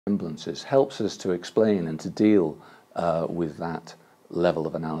resemblances helps us to explain and to deal with that level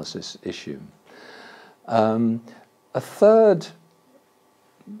of analysis issue. A third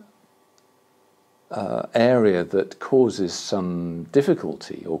area that causes some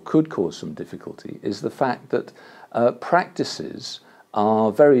difficulty, or could cause some difficulty, is the fact that practices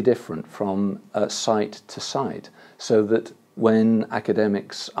are very different from site to site, so that when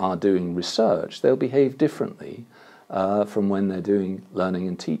academics are doing research, they'll behave differently from when they're doing learning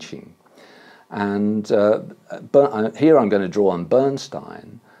and teaching. And here I'm going to draw on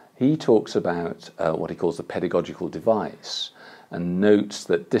Bernstein. He talks about what he calls the pedagogical device, and notes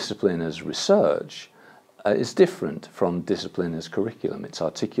that discipline as research is different from discipline as curriculum. It's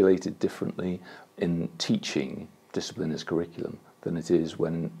articulated differently in teaching discipline as curriculum than it is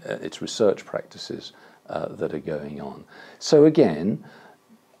when it's research practices that are going on. So again,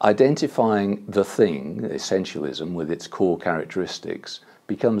 identifying the thing, essentialism, with its core characteristics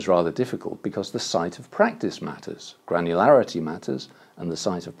becomes rather difficult because the site of practice matters. Granularity matters, and the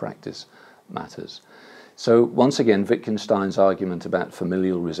site of practice matters. So once again, Wittgenstein's argument about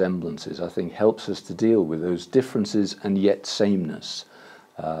familial resemblances, I think, helps us to deal with those differences and yet sameness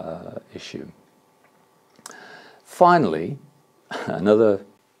issue. Finally, another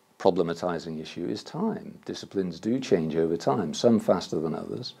problematizing issue is time. Disciplines do change over time, some faster than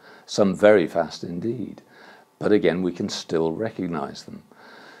others, some very fast indeed. But again, we can still recognize them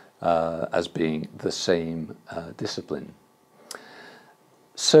as being the same discipline.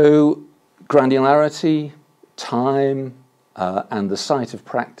 So granularity, time, and the site of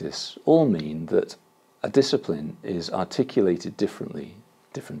practice all mean that a discipline is articulated differently,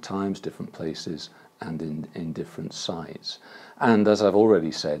 different times, different places, and in different sites. And as I've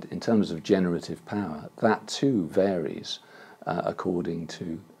already said, in terms of generative power, that too varies according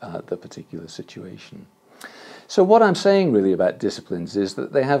to the particular situation. So what I'm saying really about disciplines is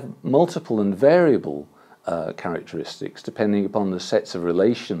that they have multiple and variable characteristics depending upon the sets of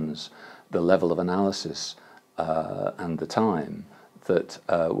relations, the level of analysis, and the time that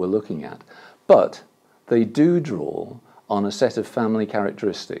we're looking at. But they do draw on a set of family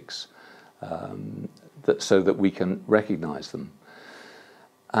characteristics so that we can recognize them.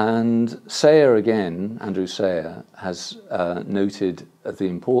 And Sayre again, Andrew Sayre, has noted the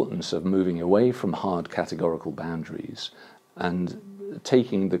importance of moving away from hard categorical boundaries and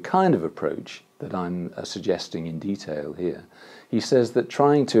taking the kind of approach that I'm suggesting in detail here. He says that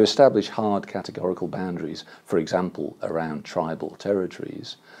trying to establish hard categorical boundaries, for example, around tribal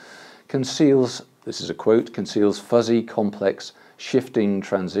territories, conceals, this is a quote, conceals fuzzy, complex, shifting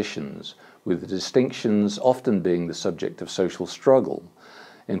transitions, with the distinctions often being the subject of social struggle.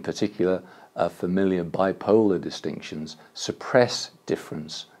 In particular, familiar bipolar distinctions suppress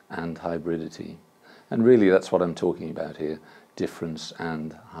difference and hybridity. And really that's what I'm talking about here, difference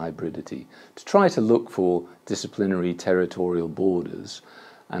and hybridity. To try to look for disciplinary territorial borders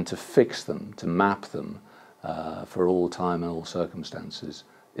and to fix them, to map them for all time and all circumstances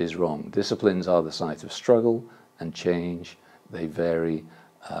is wrong. Disciplines are the site of struggle and change. They vary.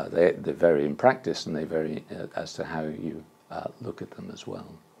 They vary in practice, and they vary as to how you look at them as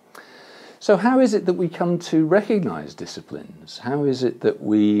well. So how is it that we come to recognize disciplines? How is it that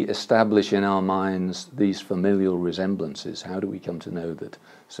we establish in our minds these familial resemblances? How do we come to know that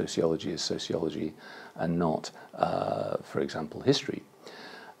sociology is sociology and not, for example, history?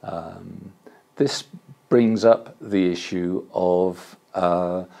 This brings up the issue of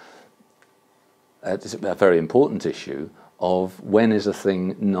a very important issue of when is a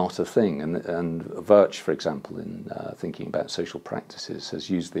thing not a thing. And Virch, for example, in thinking about social practices, has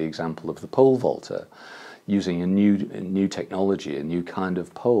used the example of the pole vaulter, using a new technology, a new kind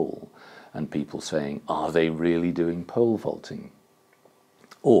of pole, and people saying, are they really doing pole vaulting?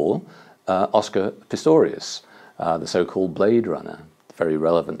 Or Oscar Pistorius, the so-called Blade Runner, very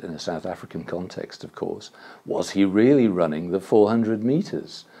relevant in a South African context, of course. Was he really running the 400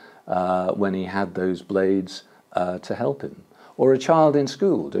 meters when he had those blades to help him? Or a child in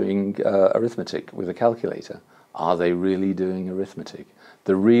school doing arithmetic with a calculator. Are they really doing arithmetic?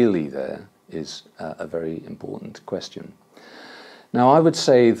 The really there is a very important question. Now, I would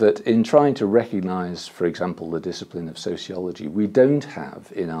say that in trying to recognize, for example, the discipline of sociology, we don't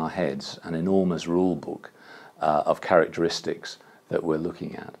have in our heads an enormous rule book of characteristics that we're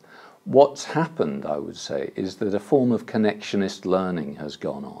looking at. What's happened, I would say, is that a form of connectionist learning has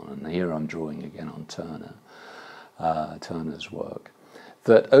gone on, and here I'm drawing again on Turner's work,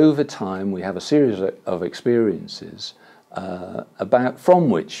 that over time we have a series of experiences from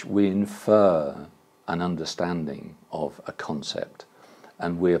which we infer an understanding of a concept,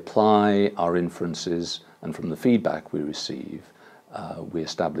 and we apply our inferences, and from the feedback we receive, we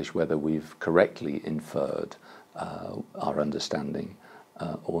establish whether we've correctly inferred our understanding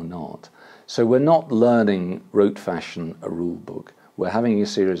or not. So we're not learning rote fashion a rule book. We're having a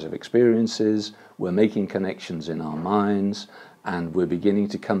series of experiences, we're making connections in our minds, and we're beginning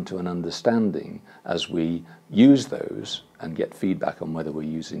to come to an understanding as we use those and get feedback on whether we're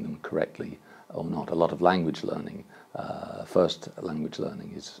using them correctly or not. A lot of language learning, first language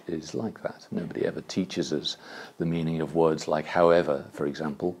learning is like that. Nobody ever teaches us the meaning of words like however, for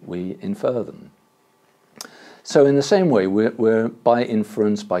example, we infer them. So in the same way, we're by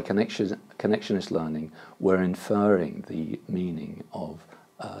inference, by connectionist learning, we're inferring the meaning of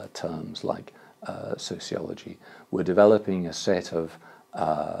terms like sociology. We're developing a set of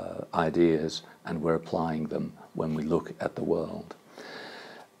ideas and we're applying them when we look at the world.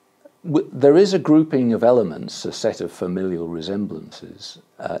 There is a grouping of elements, a set of familial resemblances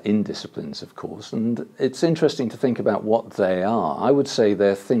in disciplines, of course, and it's interesting to think about what they are. I would say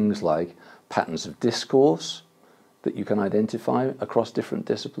they're things like patterns of discourse that you can identify across different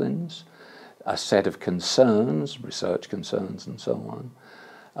disciplines, a set of concerns, research concerns and so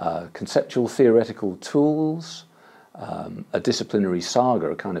on, conceptual theoretical tools, a disciplinary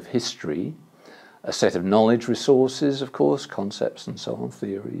saga, a kind of history, a set of knowledge resources, of course, concepts and so on,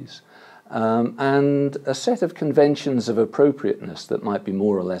 theories, and a set of conventions of appropriateness that might be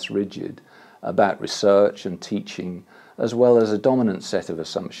more or less rigid about research and teaching, as well as a dominant set of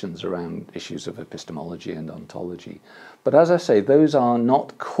assumptions around issues of epistemology and ontology. But as I say, those are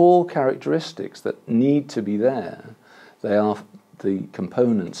not core characteristics that need to be there. They are the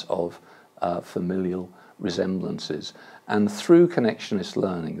components of familial resemblances. And through connectionist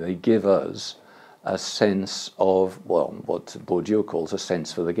learning, they give us a sense of, well, what Bourdieu calls a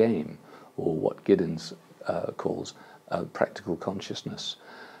sense for the game, or what Giddens calls practical consciousness.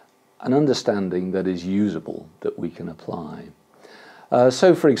 An understanding that is usable, that we can apply.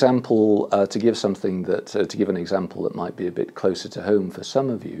 So, for example, to give an example that might be a bit closer to home for some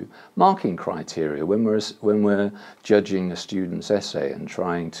of you, marking criteria. When we're judging a student's essay and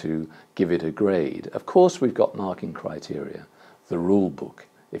trying to give it a grade, of course we've got marking criteria, the rule book,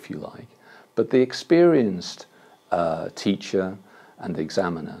 if you like. But the experienced teacher and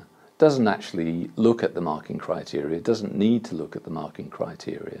examiner doesn't actually look at the marking criteria, doesn't need to look at the marking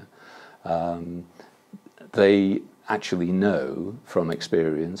criteria. They actually know from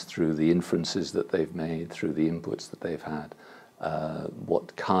experience, through the inferences that they've made, through the inputs that they've had,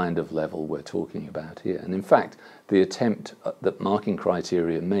 what kind of level we're talking about here. And in fact, the attempt that marking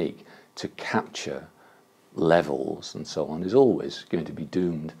criteria make to capture levels and so on is always going to be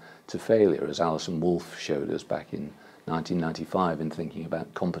doomed to failure, as Alison Wolfe showed us back in 1995 in thinking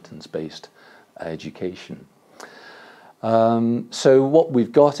about competence-based education. So what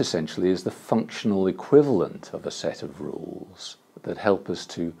we've got essentially is the functional equivalent of a set of rules that help us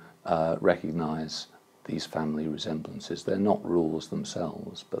to recognize these family resemblances. They're not rules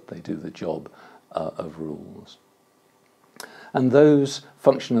themselves, but they do the job of rules. And those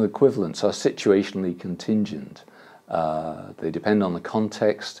functional equivalents are situationally contingent. They depend on the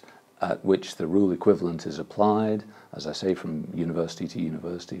context at which the rule equivalent is applied, as I say, from university to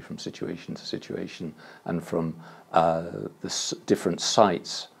university, from situation to situation, and from the different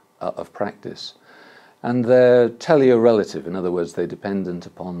sites of practice. And they're teleorelative, in other words, they're dependent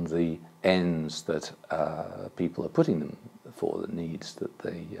upon the ends that people are putting them for, the needs that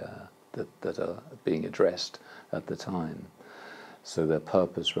that are being addressed at the time. So they're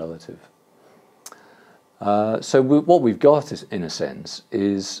purpose relative. So what we've got, is, in a sense,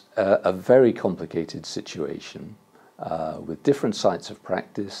 is a very complicated situation with different sites of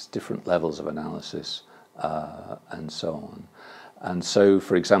practice, different levels of analysis, and so on. And so,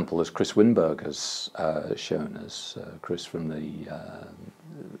 for example, as Chris Winberg has shown us, Chris from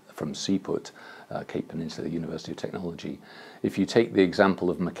CPUT, Cape Peninsula University of Technology, if you take the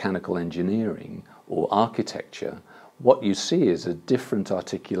example of mechanical engineering or architecture, what you see is a different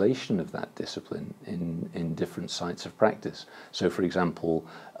articulation of that discipline in different sites of practice. So, for example,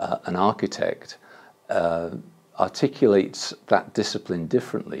 an architect articulates that discipline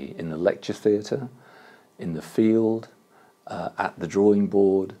differently in the lecture theatre, in the field, at the drawing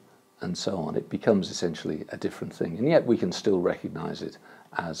board, and so on. It becomes essentially a different thing, and yet we can still recognise it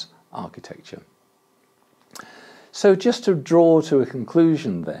as architecture. So just to draw to a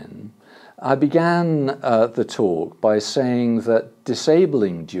conclusion then, I began the talk by saying that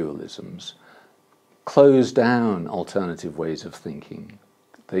disabling dualisms close down alternative ways of thinking.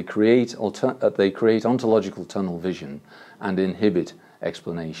 They create ontological tunnel vision and inhibit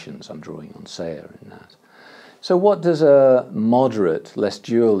explanations. I'm drawing on Sayre in that. So what does a moderate, less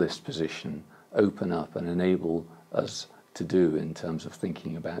dualist position open up and enable us to do in terms of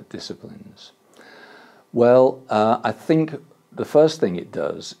thinking about disciplines? Well, I think the first thing it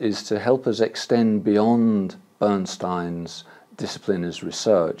does is to help us extend beyond Bernstein's discipline as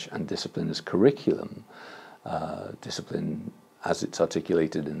research and discipline as curriculum, discipline as it's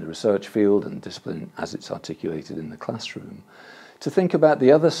articulated in the research field and discipline as it's articulated in the classroom, to think about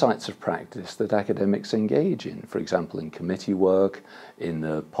the other sites of practice that academics engage in, for example, in committee work, in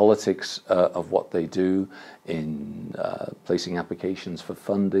the politics of what they do, in placing applications for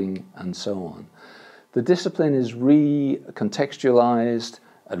funding, and so on. The discipline is recontextualized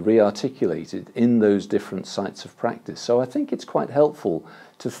and re-articulated in those different sites of practice. So I think it's quite helpful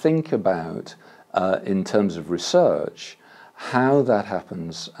to think about, in terms of research, how that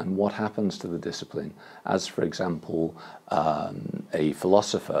happens and what happens to the discipline as, for example, a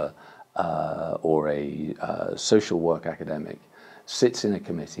philosopher or a social work academic sits in a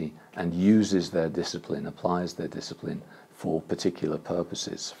committee and uses their discipline, applies their discipline for particular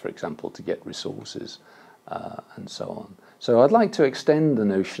purposes, for example, to get resources and so on. So I'd like to extend the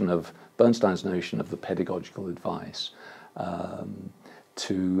notion of Bernstein's notion of the pedagogical advice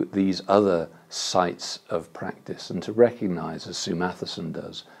to these other sites of practice, and to recognize, as Sue Matheson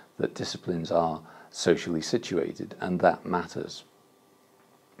does, that disciplines are socially situated, and that matters.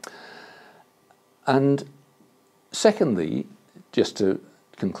 And secondly, just to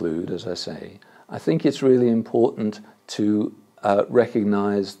conclude, as I say, I think it's really important to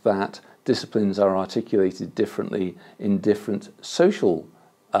recognize that disciplines are articulated differently in different social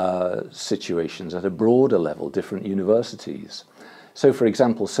situations at a broader level, different universities. So, for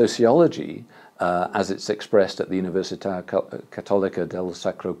example, sociology, as it's expressed at the Università Cattolica del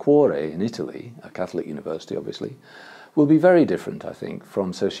Sacro Cuore in Italy, a Catholic university obviously, will be very different, I think,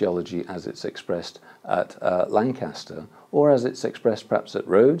 from sociology as it's expressed at Lancaster, or as it's expressed perhaps at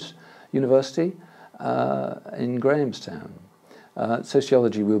Rhodes University in Grahamstown.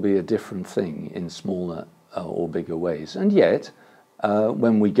 Sociology will be a different thing in smaller or bigger ways. And yet,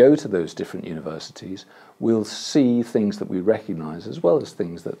 when we go to those different universities, we'll see things that we recognize as well as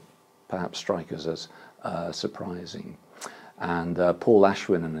things that perhaps strike us as surprising. And Paul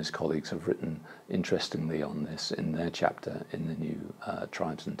Ashwin and his colleagues have written interestingly on this in their chapter in the new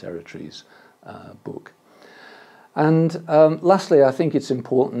Tribes and Territories book. And lastly, I think it's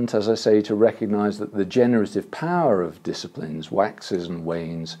important, as I say, to recognize that the generative power of disciplines waxes and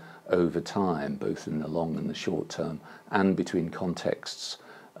wanes over time, both in the long and the short term, and between contexts,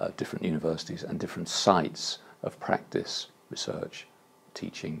 different universities and different sites of practice, research,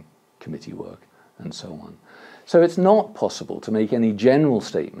 teaching, committee work, and so on. So it's not possible to make any general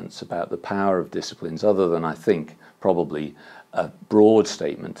statements about the power of disciplines, other than, I think, probably a broad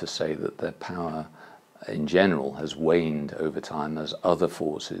statement to say that their power in general has waned over time as other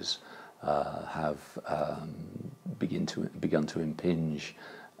forces have begun to impinge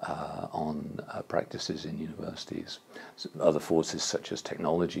on practices in universities. So other forces such as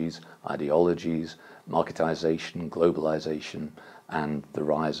technologies, ideologies, marketization, globalization, and the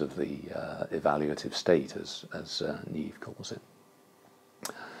rise of the evaluative state, as Neve calls it.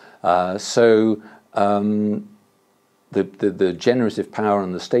 The generative power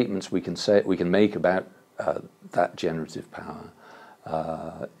and the statements we can make about that generative power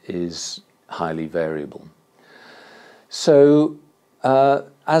is highly variable. So,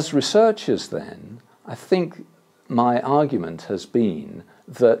 as researchers then, I think my argument has been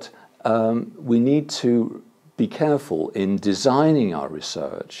that we need to be careful in designing our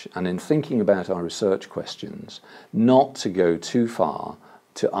research and in thinking about our research questions not to go too far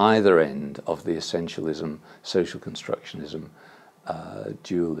to either end of the essentialism, social constructionism,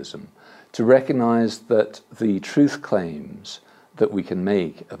 dualism, to recognize that the truth claims that we can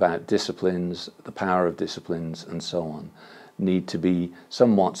make about disciplines, the power of disciplines, and so on, need to be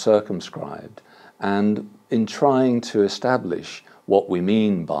somewhat circumscribed, and in trying to establish what we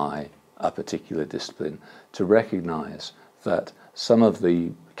mean by a particular discipline, to recognize that some of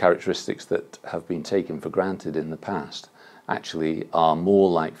the characteristics that have been taken for granted in the past actually are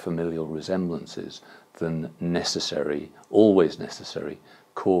more like familial resemblances than necessary, always necessary,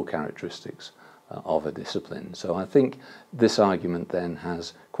 core characteristics of a discipline. So I think this argument then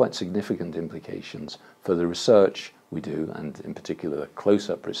has quite significant implications for the research we do, and in particular the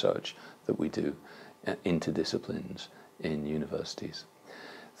close-up research that we do into disciplines in universities.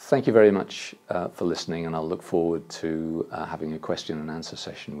 Thank you very much for listening, and I'll look forward to having a question and answer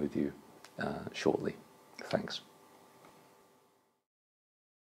session with you shortly. Thanks.